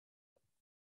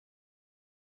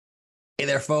Hey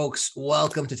there, folks.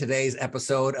 Welcome to today's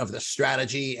episode of the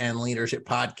Strategy and Leadership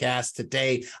Podcast.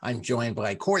 Today, I'm joined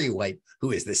by Corey White,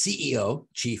 who is the CEO,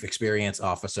 Chief Experience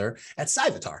Officer at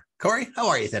Cyvatar. Corey, how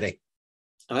are you today?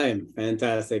 I am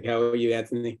fantastic. How are you,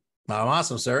 Anthony? I'm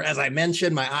awesome, sir. As I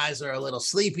mentioned, my eyes are a little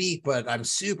sleepy, but I'm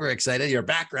super excited. Your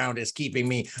background is keeping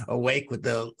me awake with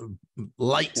the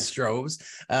light strobes.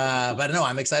 But no,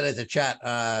 I'm excited to chat.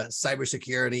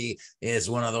 Cybersecurity is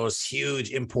one of those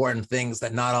huge, important things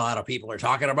that not a lot of people are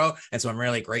talking about. And so I'm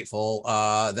really grateful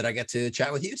that I get to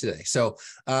chat with you today. So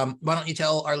why don't you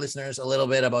tell our listeners a little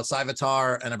bit about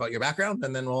Cyvatar and about your background,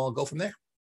 and then we'll go from there.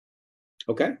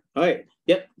 Okay. All right.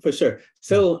 Yep, for sure.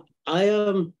 So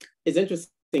it's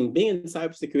interesting. Being in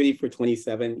cybersecurity for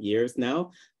 27 years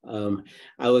now.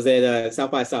 I was at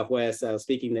South by Southwest. I was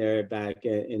speaking there back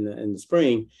in the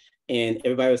spring, and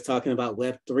everybody was talking about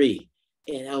Web3.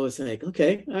 And I was like,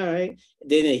 okay, all right.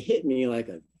 Then it hit me like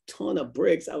a ton of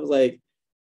bricks. I was like,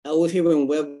 I was here when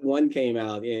Web 1 came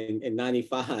out in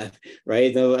 95,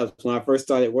 right? That was when I first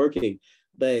started working.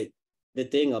 But the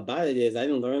thing about it is I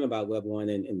didn't learn about Web 1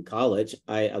 in college.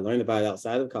 I learned about it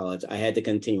outside of college. I had to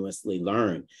continuously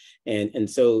learn. And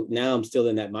so now I'm still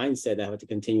in that mindset. I have to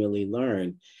continually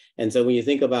learn. And so when you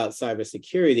think about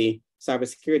cybersecurity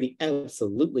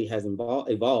absolutely has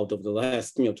evolved over the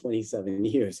last 27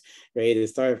 years, right? It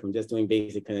started from just doing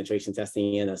basic penetration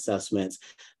testing and assessments,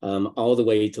 all the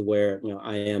way to where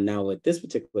I am now with this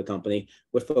particular company.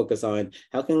 We're focused on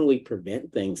how can we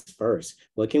prevent things first?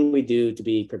 What can we do to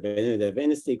be preventative?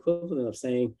 And it's the equivalent of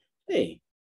saying, hey,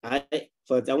 I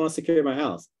want to secure my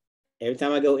house. Every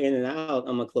time I go in and out,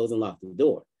 I'm gonna close and lock the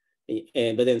door. But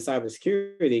in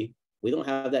cybersecurity, we don't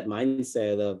have that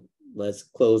mindset of let's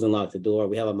close and lock the door.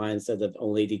 We have a mindset of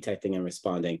only detecting and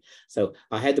responding. So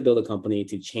I had to build a company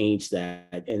to change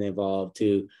that and evolve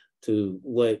to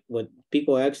what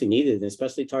people actually needed,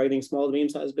 especially targeting small to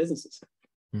medium-sized businesses.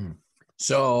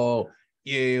 So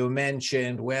you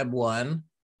mentioned Web 1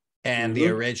 and the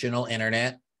original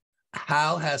internet.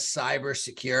 How has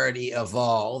cybersecurity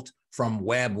evolved from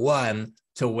Web 1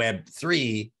 to Web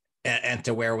 3 and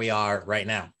to where we are right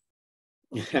now?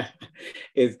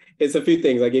 It's a few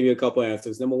things. I'll give you a couple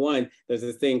answers. Number one, there's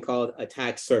this thing called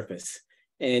attack surface.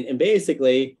 And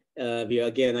basically,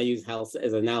 again, I use house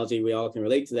as an analogy. We all can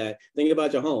relate to that. Think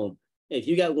about your home. If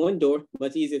you got one door,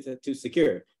 much easier to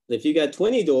secure. But if you got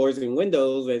 20 doors and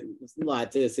windows, it's a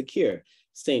lot to secure.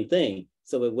 Same thing.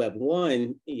 So with Web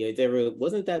 1, there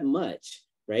wasn't that much,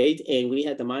 right? And we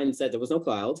had the mindset, there was no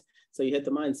cloud. So you had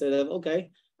the mindset of,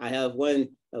 okay, I have one,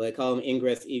 I call them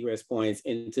ingress, egress points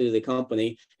into the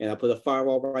company, and I put a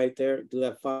firewall right there, do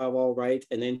that firewall right,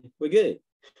 and then we're good.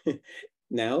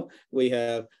 Now we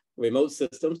have remote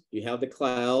systems, you have the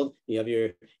cloud, you have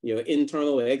your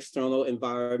internal and external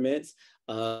environments,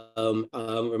 remote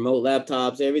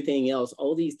laptops, everything else,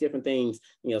 all these different things,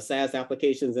 SaaS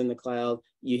applications in the cloud,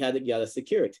 you got to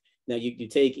secure it. Now you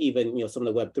take even some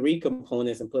of the Web3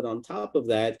 components and put on top of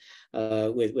that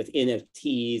with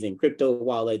NFTs and crypto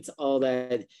wallets, all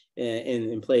that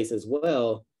in place as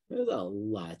well. There's a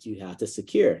lot you have to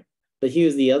secure. But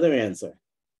here's the other answer.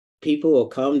 People will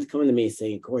come to me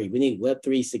saying, Corey, we need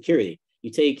Web3 security.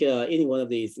 You take any one of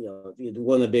these,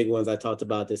 one of the big ones, I talked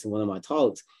about this in one of my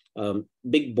talks,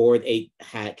 big Board 8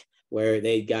 hack, where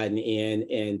they'd gotten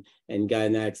in and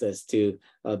gotten access to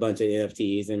a bunch of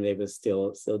NFTs, and they was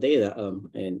still data.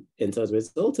 And so as a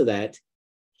result of that,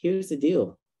 here's the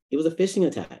deal. It was a phishing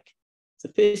attack. It's a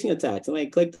phishing attack. Somebody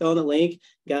clicked on a link,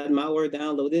 got malware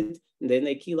downloaded, and then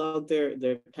they keylogged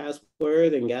their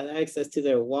password and got access to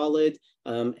their wallet.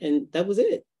 And that was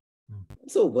it.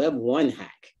 It's a Web 1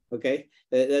 hack, okay?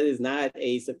 That is not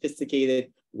a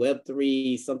sophisticated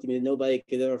Web3, something that nobody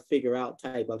could ever figure out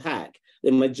type of hack.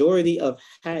 The majority of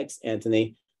hacks,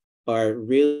 Anthony, are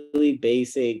really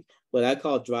basic, what I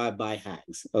call drive-by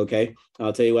hacks, okay?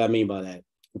 I'll tell you what I mean by that.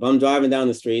 If I'm driving down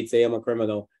the street, say I'm a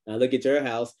criminal, and I look at your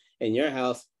house, and your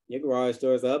garage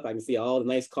door's up, I can see all the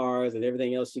nice cars and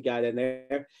everything else you got in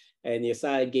there, and your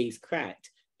side gate's cracked.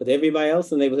 But everybody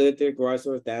else in the neighborhood, their garage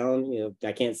door's down,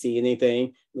 I can't see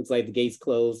anything, looks like the gate's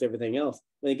closed, everything else.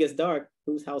 When it gets dark,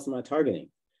 whose house am I targeting?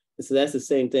 And so that's the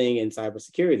same thing in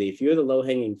cybersecurity. If you're the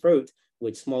low-hanging fruit,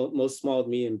 which most small to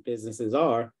medium businesses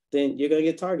are, then you're going to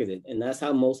get targeted. And that's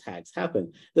how most hacks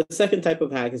happen. The second type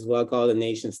of hack is what I call a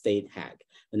nation state hack.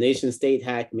 A nation state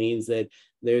hack means that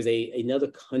there's another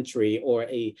country or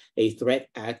a threat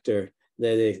actor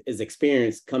that is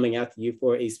experienced coming after you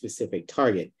for a specific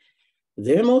target.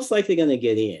 They're most likely going to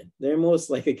get in. They're most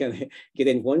likely going to get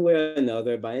in one way or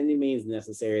another by any means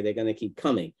necessary. They're going to keep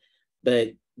coming.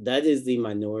 But that is the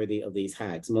minority of these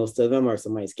hacks. Most of them are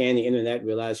somebody scan the internet,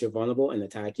 realize you're vulnerable, and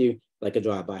attack you like a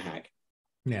drive-by hack.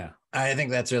 Yeah, I think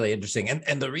that's really interesting.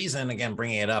 And the reason, again,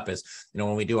 bringing it up is,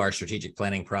 when we do our strategic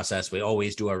planning process, we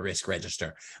always do a risk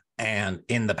register. And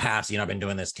in the past, I've been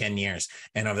doing this 10 years.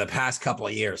 And over the past couple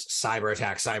of years, cyber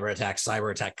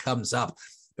attack comes up.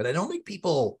 But I don't think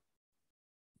people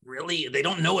really, they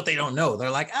don't know what they don't know.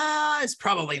 They're like, it's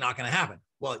probably not going to happen.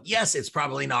 Well, yes, it's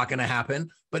probably not going to happen.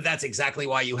 But that's exactly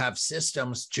why you have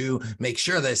systems to make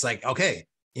sure that it's like, okay,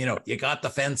 you got the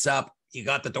fence up. You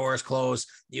got the doors closed.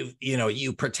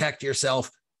 You protect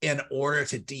yourself in order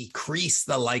to decrease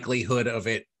the likelihood of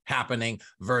it happening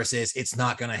versus it's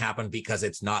not going to happen because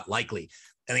it's not likely.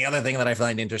 And the other thing that I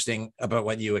find interesting about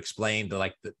what you explained,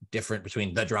 like the difference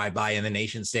between the drive-by and the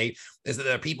nation state, is that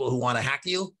there are people who want to hack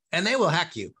you and they will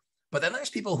hack you. But then there's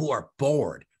people who are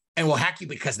bored and will hack you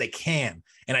because they can.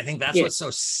 And I think that's what's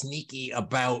so sneaky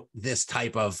about this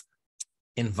type of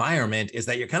environment is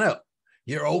that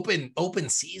you're open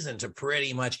season to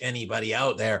pretty much anybody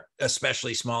out there,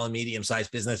 especially small and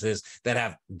medium-sized businesses that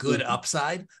have good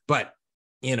upside, but,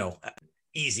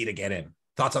 easy to get in.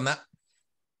 Thoughts on that?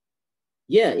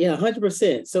 Yeah,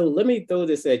 100%. So let me throw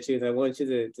this at you, and I want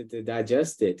you to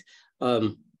digest it.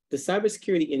 The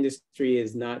cybersecurity industry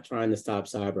is not trying to stop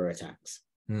cyber attacks.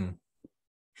 You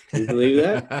believe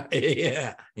that?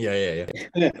 Yeah.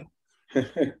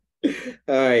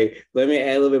 All right, let me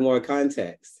add a little bit more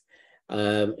context.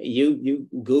 You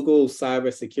Google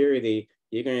cybersecurity,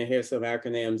 you're going to hear some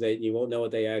acronyms that you won't know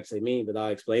what they actually mean, but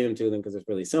I'll explain them to them because it's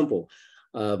really simple.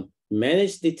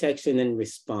 Managed detection and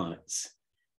response,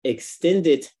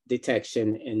 extended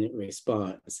detection and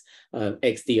response,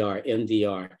 XDR,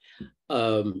 MDR,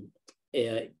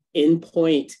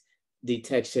 endpoint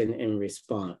detection and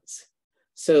response.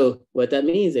 So what that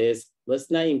means is,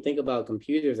 let's not even think about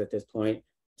computers at this point.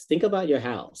 Let's think about your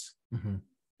house. Mm-hmm.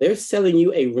 They're selling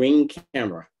you a Ring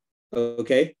camera,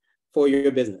 okay, for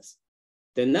your business.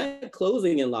 They're not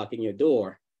closing and locking your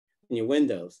door and your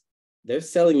windows. They're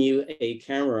selling you a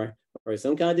camera or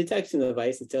some kind of detection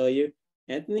device to tell you,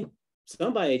 Anthony,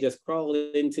 somebody just crawled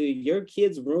into your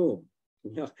kid's room,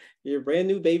 your brand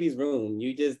new baby's room.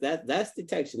 That's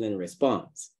detection and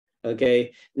response.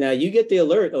 Okay. Now you get the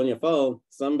alert on your phone.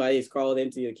 Somebody's crawled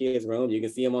into your kid's room. You can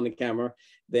see them on the camera.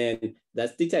 Then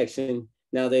that's detection.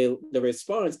 Now, the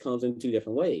response comes in two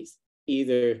different ways.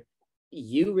 Either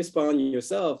you respond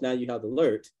yourself, now you have the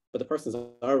alert, but the person's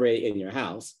already in your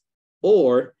house,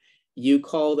 or you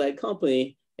call that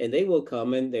company and they will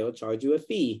come and they will charge you a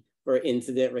fee for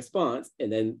incident response,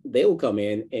 and then they will come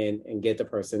in and get the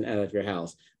person out of your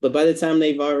house. But by the time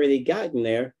they've already gotten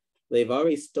there, they've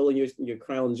already stolen your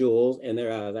crown jewels and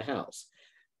they're out of the house.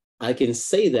 I can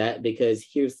say that because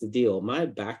here's the deal. My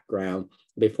background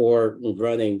before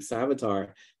running Cyvatar,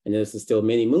 and this is still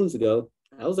many moons ago,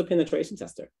 I was a penetration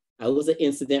tester. I was an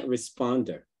incident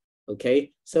responder,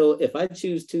 okay? So if I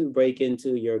choose to break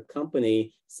into your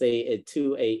company, say at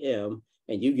 2 a.m.,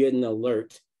 and you get an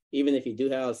alert, even if you do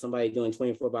have somebody doing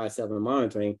 24/7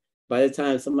 monitoring, by the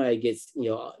time somebody gets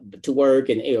to work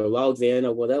and or logs in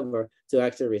or whatever to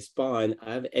actually respond,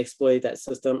 I've exploited that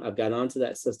system. I've got onto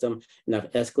that system and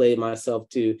I've escalated myself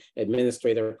to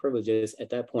administrator privileges. At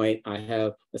that point, I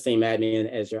have the same admin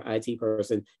as your IT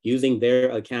person using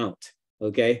their account.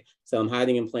 Okay, so I'm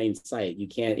hiding in plain sight. You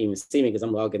can't even see me because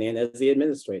I'm logging in as the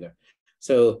administrator.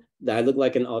 So I look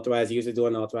like an authorized user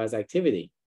doing authorized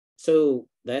activity. So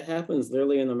that happens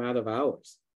literally in a matter of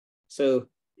hours. So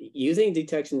using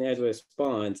detection as a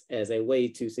response as a way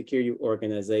to secure your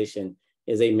organization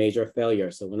is a major failure.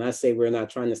 So when I say we're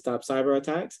not trying to stop cyber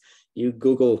attacks, you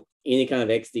Google any kind of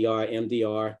XDR,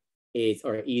 MDR,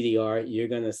 or EDR, you're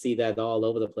going to see that all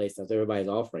over the place that everybody's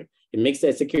offering. It makes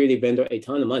that security vendor a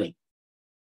ton of money,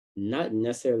 not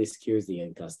necessarily secures the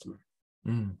end customer.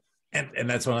 Mm. And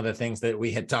that's one of the things that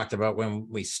we had talked about when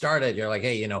we started. You're like,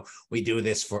 hey, we do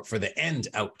this for the end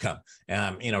outcome,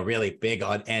 really big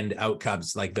on end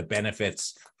outcomes, like the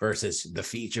benefits versus the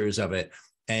features of it.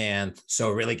 And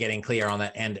so really getting clear on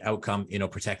that end outcome,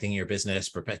 protecting your business,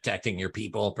 protecting your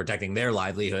people, protecting their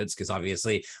livelihoods. Because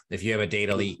obviously, if you have a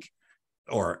data leak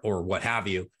or what have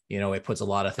you, it puts a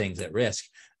lot of things at risk.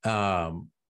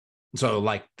 So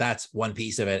like that's one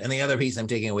piece of it. And the other piece I'm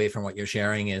taking away from what you're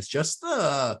sharing is just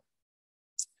the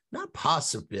not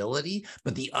possibility,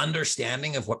 but the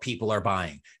understanding of what people are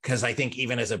buying. Because I think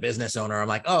even as a business owner, I'm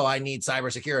like, oh, I need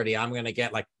cybersecurity. I'm going to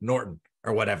get like Norton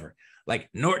or whatever. Like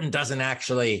Norton doesn't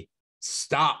actually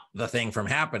stop the thing from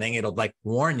happening. It'll like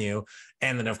warn you.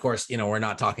 And then of course, we're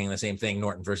not talking the same thing,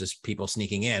 Norton versus people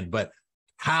sneaking in, but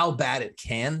how bad it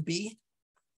can be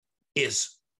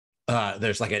is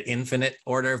there's like an infinite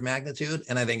order of magnitude.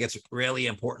 And I think it's really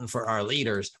important for our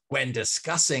leaders when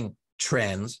discussing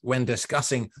trends, when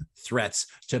discussing threats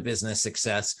to business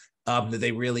success, that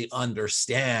they really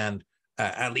understand,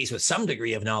 at least with some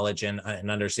degree of knowledge and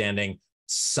understanding,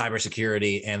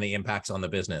 cybersecurity and the impacts on the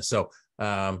business. So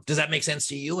does that make sense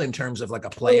to you in terms of like a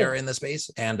player in the space?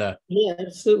 And yeah,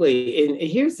 absolutely. And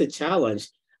here's the challenge.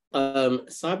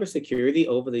 Cybersecurity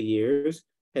over the years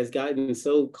has gotten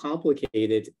so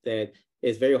complicated that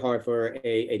it's very hard for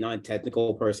a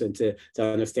non-technical person to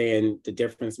understand the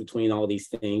difference between all these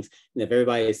things. And if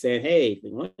everybody is saying, hey,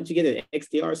 why don't you get an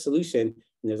XDR solution,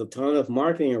 and there's a ton of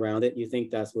marketing around it, you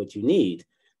think that's what you need.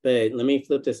 But let me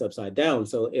flip this upside down.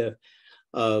 So if,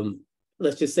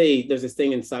 let's just say there's this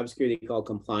thing in cybersecurity called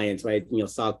compliance, right?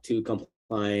 SOC 2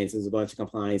 compliance, there's a bunch of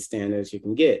compliance standards you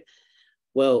can get.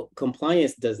 Well,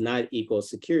 compliance does not equal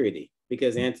security,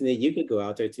 because Anthony, you could go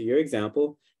out there to your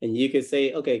example and you could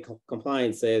say, okay,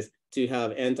 compliance says to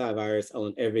have antivirus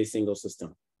on every single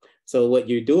system. So what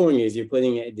you're doing is you're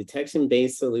putting a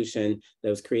detection-based solution that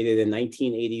was created in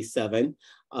 1987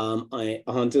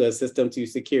 onto a system to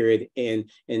secure it in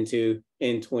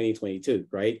 2022,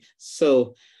 right?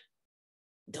 So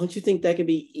don't you think that could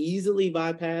be easily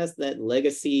bypassed, that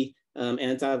legacy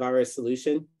antivirus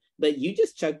solution? But you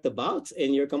just check the box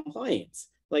in your compliance.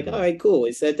 Like, all right, cool.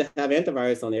 It said to have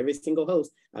antivirus on every single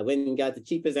host. I went and got the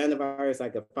cheapest antivirus I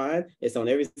could find. It's on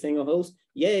every single host.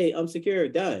 Yay, I'm secure,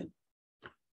 done.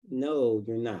 No,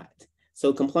 you're not.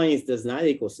 So compliance does not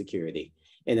equal security.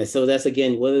 And so that's,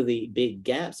 again, one of the big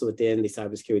gaps within the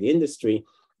cybersecurity industry.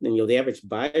 And, the average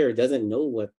buyer doesn't know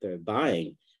what they're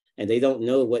buying. And they don't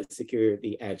know what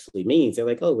security actually means. They're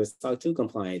like, oh, we're SOC 2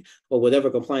 compliant, or whatever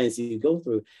compliance you go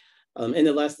through. And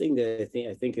the last thing that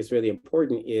I think is really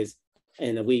important is,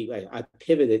 and I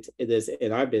pivoted this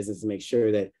in our business to make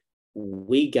sure that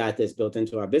we got this built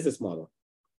into our business model.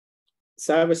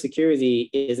 Cybersecurity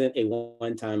isn't a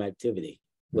one-time activity.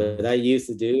 What I used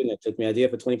to do, and it took me idea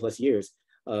for 20 plus years,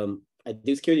 I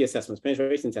do security assessments,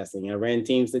 penetration testing. I ran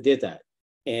teams that did that.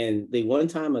 And the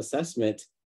one-time assessment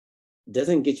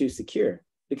doesn't get you secure,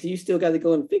 because you still got to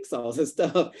go and fix all this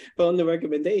stuff from the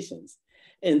recommendations.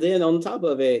 And then on top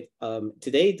of it,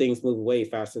 today things move way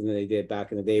faster than they did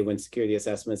back in the day when security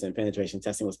assessments and penetration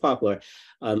testing was popular.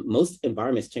 Most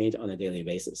environments change on a daily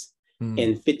basis,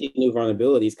 and 50 new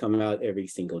vulnerabilities come out every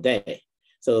single day.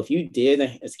 So if you did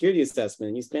a security assessment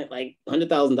and you spent like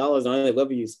 $100,000 on it,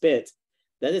 whatever you spent,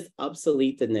 that is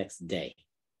obsolete the next day,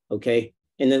 okay?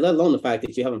 And then let alone the fact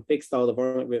that you haven't fixed all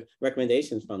the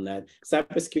recommendations from that.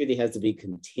 Cybersecurity has to be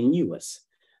continuous.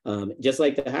 Just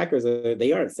like the hackers,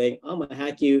 they aren't saying, I'm going to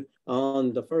hack you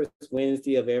on the first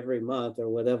Wednesday of every month or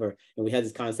whatever. And we had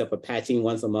this concept of patching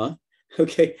once a month.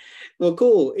 Okay, well,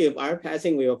 cool. If our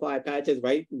patching, we apply patches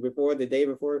right before the day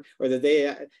before, or the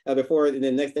day before, and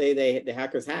the next day the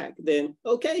hackers hack, then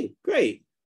okay, great.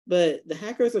 But the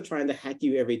hackers are trying to hack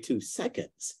you every 2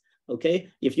 seconds. Okay,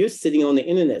 if you're sitting on the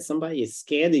internet, somebody is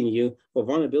scanning you for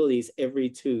vulnerabilities every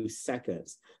 2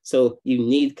 seconds. So you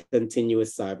need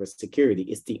continuous cybersecurity.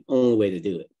 It's the only way to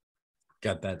do it.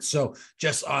 Got that. So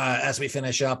just as we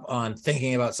finish up on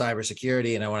thinking about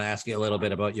cybersecurity, and I want to ask you a little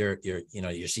bit about your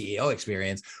CEO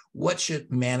experience, what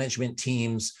should management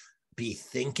teams be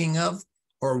thinking of,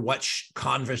 or what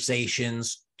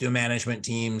conversations do management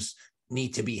teams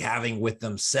need to be having with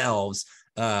themselves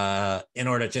in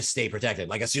order to stay protected?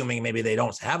 Like, assuming maybe they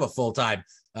don't have a full-time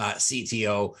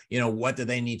CTO, what do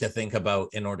they need to think about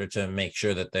in order to make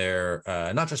sure that they're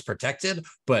not just protected,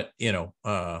 but,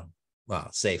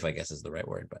 safe, I guess is the right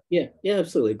word. But yeah,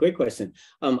 absolutely. Great question.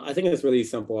 I think it's really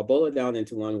simple. I'll boil it down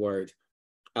into one word: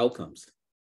 outcomes.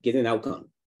 Get an outcome.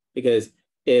 Because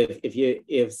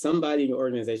if somebody in your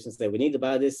organization say, we need to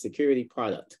buy this security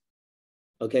product,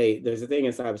 okay, there's a thing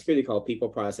in cybersecurity called people,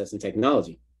 process, and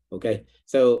technology. Okay,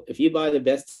 so if you buy the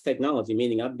best technology,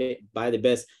 meaning I buy the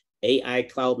best AI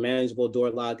cloud manageable door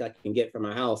lock I can get from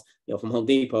my house, from Home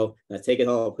Depot, and I take it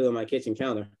home, put it on my kitchen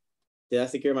counter. Did I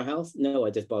secure my house? No, I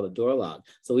just bought a door lock.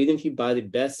 So even if you buy the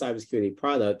best cybersecurity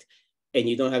product and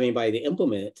you don't have anybody to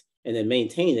implement it and then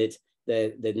maintain it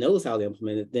that knows how to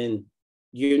implement it, then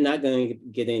you're not going to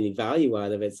get any value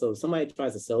out of it. So if somebody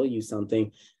tries to sell you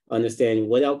something, understanding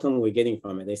what outcome we're getting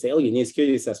from it. They say, oh, you need a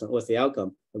security assessment. What's the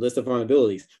outcome? A list of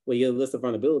vulnerabilities. Well, you get a list of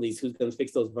vulnerabilities. Who's going to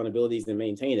fix those vulnerabilities and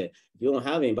maintain it? If you don't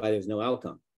have anybody, there's no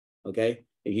outcome, okay?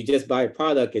 If you just buy a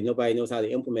product and nobody knows how to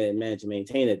implement it, manage, and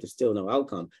maintain it, there's still no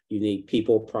outcome. You need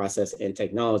people, process, and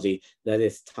technology that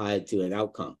is tied to an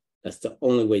outcome. That's the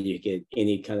only way you get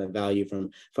any kind of value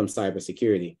from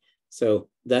cybersecurity. So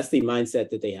that's the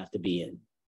mindset that they have to be in.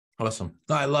 Awesome.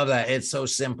 No, I love that. It's so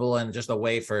simple and just a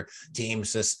way for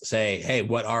teams to say, hey,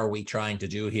 what are we trying to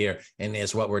do here? And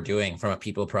is what we're doing from a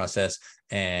people, process,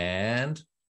 and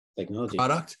Technology.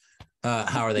 product.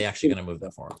 How are they actually going to move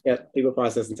that forward? Yeah, people,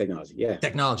 process, and technology. Yeah.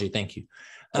 Technology. Thank you.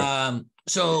 Yeah.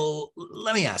 So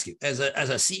let me ask you, as a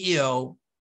CEO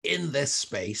in this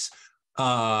space,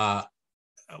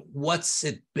 what's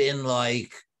it been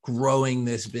like growing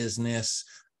this business?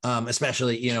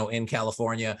 Especially, in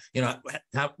California,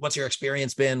 what's your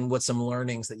experience been? What's some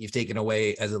learnings that you've taken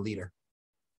away as a leader?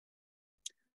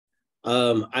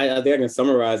 I think I can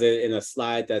summarize it in a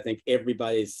slide that I think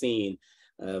everybody's seen.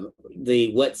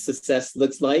 What success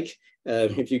looks like.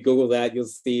 If you Google that, you'll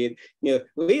see it.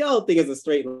 We all think it's a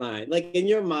straight line. Like in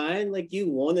your mind, like you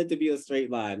want it to be a straight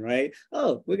line, right?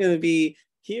 Oh, we're going to be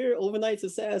here, overnight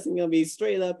success, and going to be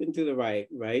straight up and to the right,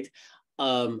 right?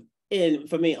 And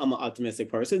for me, I'm an optimistic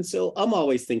person, so I'm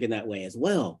always thinking that way as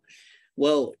well.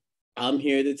 Well, I'm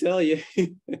here to tell you,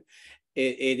 it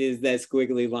is that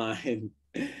squiggly line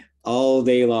all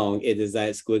day long. It is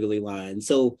that squiggly line.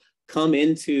 So come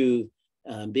into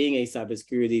being a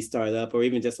cybersecurity startup, or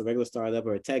even just a regular startup,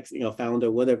 or a tech,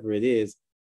 founder, whatever it is,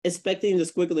 expecting the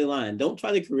squiggly line. Don't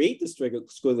try to create the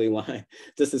squiggly line.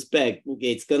 Just expect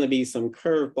it's going to be some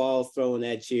curveballs thrown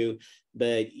at you,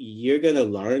 but you're going to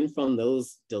learn from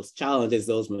those challenges,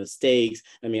 those mistakes.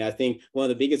 I mean, I think one of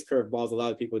the biggest curveballs a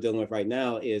lot of people are dealing with right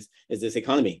now is this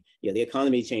economy. Yeah, the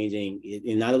economy changing.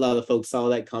 And not a lot of folks saw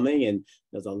that coming, and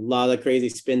there's a lot of crazy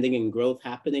spending and growth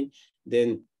happening.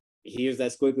 Then here's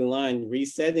that squiggly line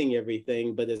resetting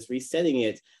everything, but it's resetting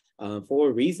it for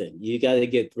a reason. You got to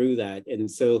get through that. And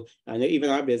so I know even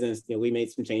our business, we made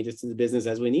some changes to the business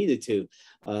as we needed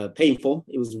to. Painful.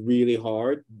 It was really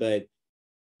hard, but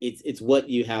it's what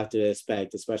you have to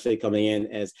expect, especially coming in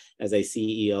as a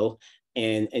CEO,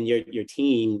 and your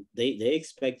team, they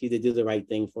expect you to do the right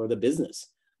thing for the business.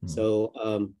 Mm-hmm.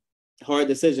 So hard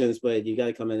decisions, but you got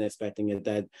to come in expecting it.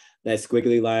 That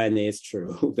squiggly line is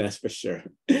true. That's for sure.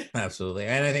 Absolutely.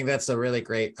 And I think that's a really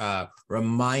great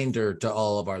reminder to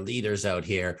all of our leaders out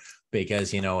here,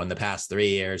 because, in the past 3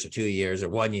 years or 2 years or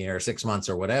 1 year or 6 months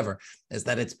or whatever, is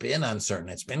that it's been uncertain.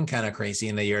 It's been kind of crazy,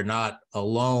 and that you're not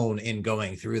alone in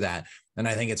going through that. And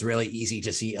I think it's really easy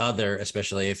to see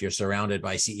especially if you're surrounded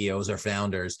by CEOs or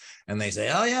founders, and they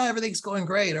say, oh yeah, everything's going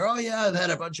great. Or, oh yeah, I've had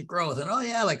a bunch of growth. And oh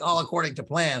yeah, like all according to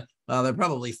plan. They're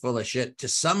probably full of shit to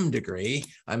some degree.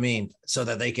 I mean, so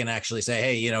that they can actually say,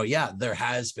 hey, yeah, there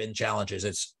has been challenges.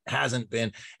 It hasn't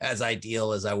been as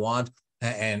ideal as I want,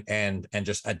 and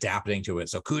just adapting to it.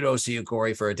 So kudos to you,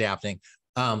 Corey, for adapting.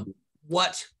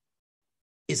 What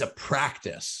is a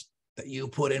practice that you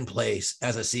put in place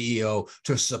as a CEO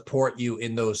to support you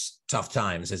in those tough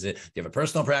times? Is it, you have a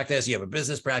personal practice, you have a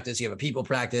business practice, you have a people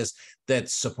practice that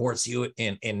supports you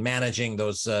in managing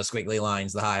those squiggly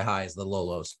lines, the high highs, the low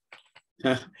lows?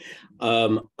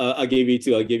 I'll give you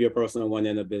two. I'll give you a personal one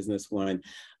and a business one.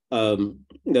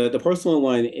 The personal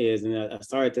one is, and I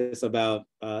started this about,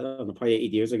 I don't know, probably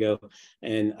 8 years ago,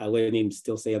 and I wouldn't even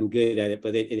still say I'm good at it,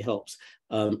 but it helps,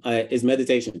 is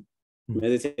meditation.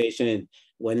 Meditation,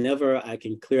 whenever I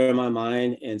can clear my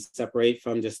mind and separate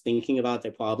from just thinking about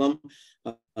the problem,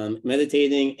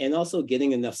 meditating, and also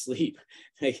getting enough sleep.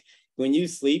 Like when you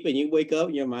sleep and you wake up,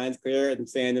 your mind's clear, and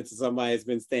saying it to somebody who's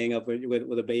been staying up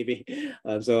with a baby.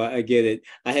 So I get it.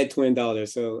 I had twin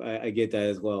daughters, so I get that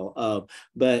as well.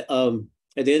 But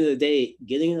at the end of the day,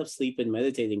 getting enough sleep and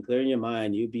meditating, clearing your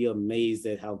mind, you'd be amazed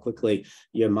at how quickly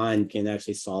your mind can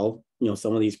actually solve,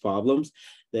 some of these problems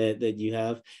that you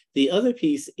have. The other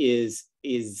piece is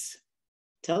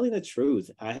telling the truth.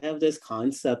 I have this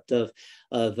concept of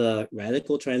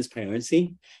radical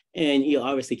transparency, and you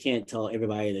obviously can't tell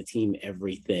everybody in the team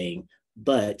everything,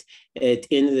 but at the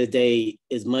end of the day,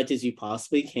 as much as you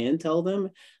possibly can tell them,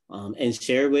 and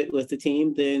share with the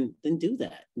team, then do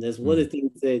that. That's one of the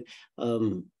things that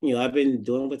I've been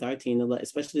doing with our team,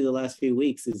 especially the last few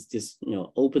weeks, is just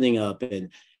opening up,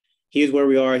 and here's where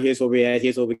we are, here's where we're at,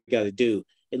 here's what we got to do.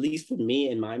 At least for me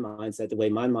and my mindset, the way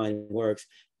my mind works,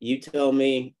 you tell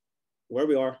me where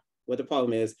we are, what the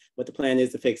problem is, what the plan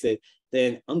is to fix it,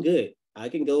 then I'm good. I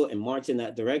can go and march in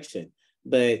that direction.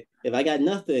 But if I got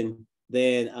nothing,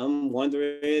 then I'm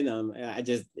wondering, I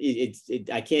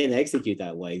can't execute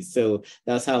that way. So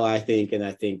that's how I think, and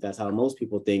I think that's how most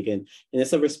people think, and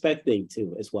it's a respect thing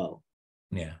too, as well.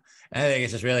 Yeah. I think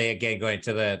it's just really, again, going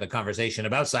to the conversation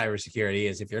about cybersecurity,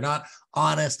 is if you're not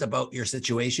honest about your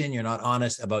situation, you're not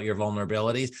honest about your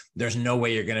vulnerabilities, there's no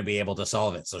way you're going to be able to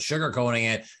solve it. So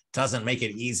sugarcoating it doesn't make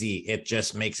it easy. It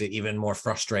just makes it even more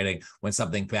frustrating when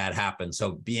something bad happens.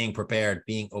 So being prepared,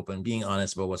 being open, being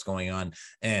honest about what's going on,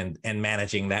 and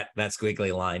managing that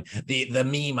squiggly line. The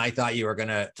meme I thought you were going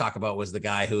to talk about was the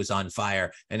guy who's on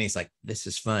fire and he's like, this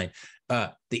is fine.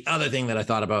 The other thing that I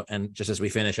thought about, and just as we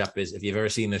finish up, is if you've ever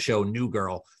seen the show New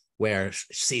Girl, where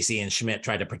Cece and Schmidt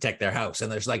tried to protect their house,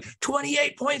 and there's like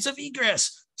 28 points of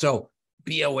egress. So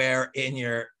be aware in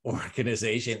your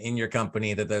organization, in your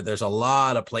company, that there's a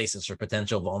lot of places for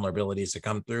potential vulnerabilities to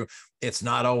come through. It's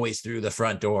not always through the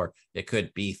front door. It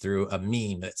could be through a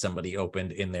meme that somebody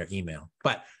opened in their email.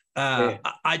 But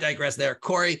I digress there.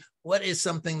 Corey, what is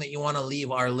something that you want to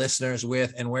leave our listeners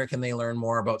with, and where can they learn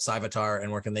more about Cyvatar,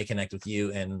 and where can they connect with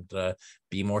you and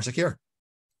be more secure?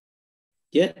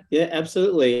 Yeah,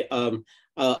 absolutely.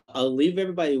 I'll leave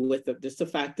everybody with just the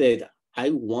fact that I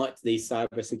want the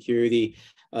cybersecurity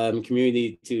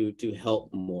community to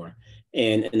help more.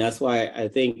 And that's why I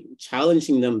think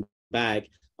challenging them back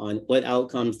on what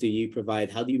outcomes do you provide,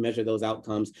 how do you measure those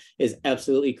outcomes, is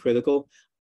absolutely critical.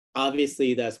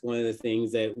 Obviously, that's one of the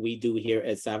things that we do here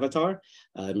at Cyvatar.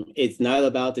 It's not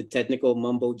about the technical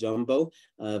mumbo jumbo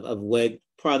of what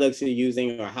products you're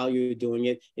using or how you're doing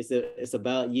it. It's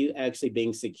about you actually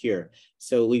being secure.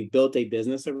 So we've built a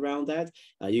business around that.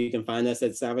 You can find us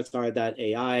at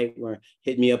cyvatar.ai, or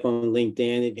hit me up on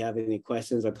LinkedIn if you have any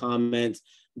questions or comments.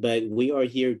 But we are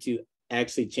here to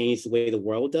actually change the way the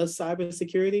world does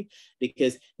cybersecurity,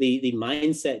 because the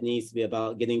mindset needs to be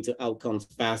about getting to outcomes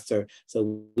faster.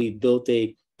 So we built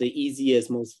the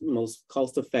easiest, most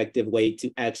cost-effective way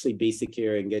to actually be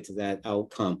secure and get to that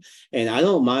outcome. And I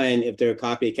don't mind if there are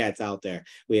copycats out there.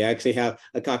 We actually have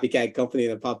a copycat company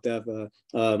that popped up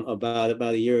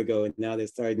about a year ago, and now they're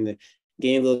starting to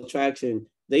gain a little traction.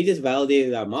 They just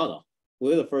validated our model.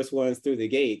 We're the first ones through the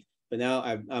gate, but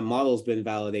now our model's been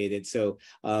validated. So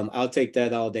I'll take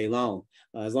that all day long.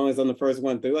 As long as I'm the first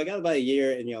one through. I got about a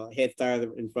year and head start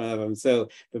in front of them. So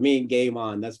for me, game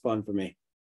on. That's fun for me.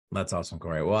 That's awesome,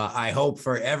 Corey. Well, I hope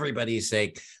for everybody's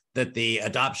sake that the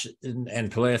adoption and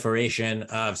proliferation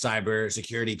of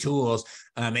cybersecurity tools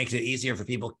makes it easier for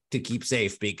people to keep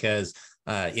safe, because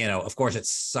of course, it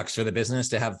sucks for the business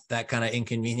to have that kind of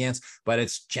inconvenience, but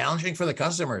it's challenging for the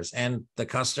customers. And the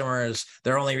customers,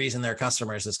 their only reason they're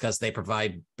customers is because they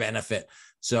provide benefit.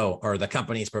 Or the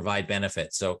companies provide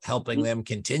benefit. So helping them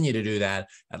continue to do that,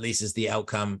 at least, is the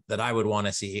outcome that I would want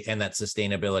to see, and that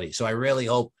sustainability. So I really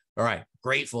hope, all right,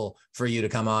 grateful for you to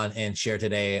come on and share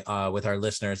today with our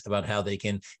listeners about how they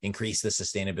can increase the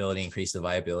sustainability, increase the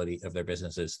viability of their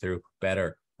businesses through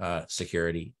better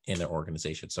security in their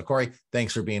organization. So Corey,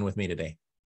 thanks for being with me today.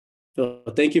 Well,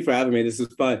 thank you for having me. This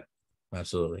is fun.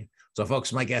 Absolutely. So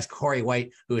folks, my guest, Corey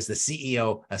White, who is the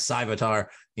CEO of Cyvatar,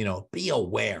 be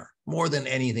aware. More than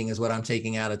anything is what I'm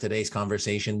taking out of today's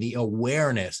conversation, the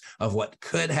awareness of what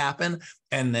could happen,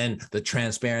 and then the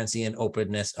transparency and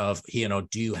openness of,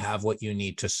 do you have what you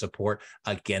need to support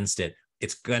against it?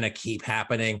 It's going to keep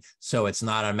happening. So it's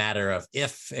not a matter of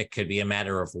if, it could be a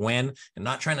matter of when, and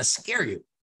not trying to scare you.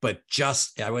 But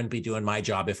I wouldn't be doing my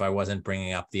job if I wasn't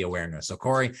bringing up the awareness. So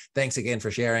Corey, thanks again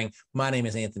for sharing. My name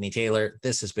is Anthony Taylor.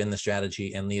 This has been the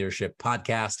Strategy and Leadership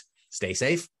Podcast. Stay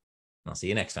safe. I'll see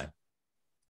you next time.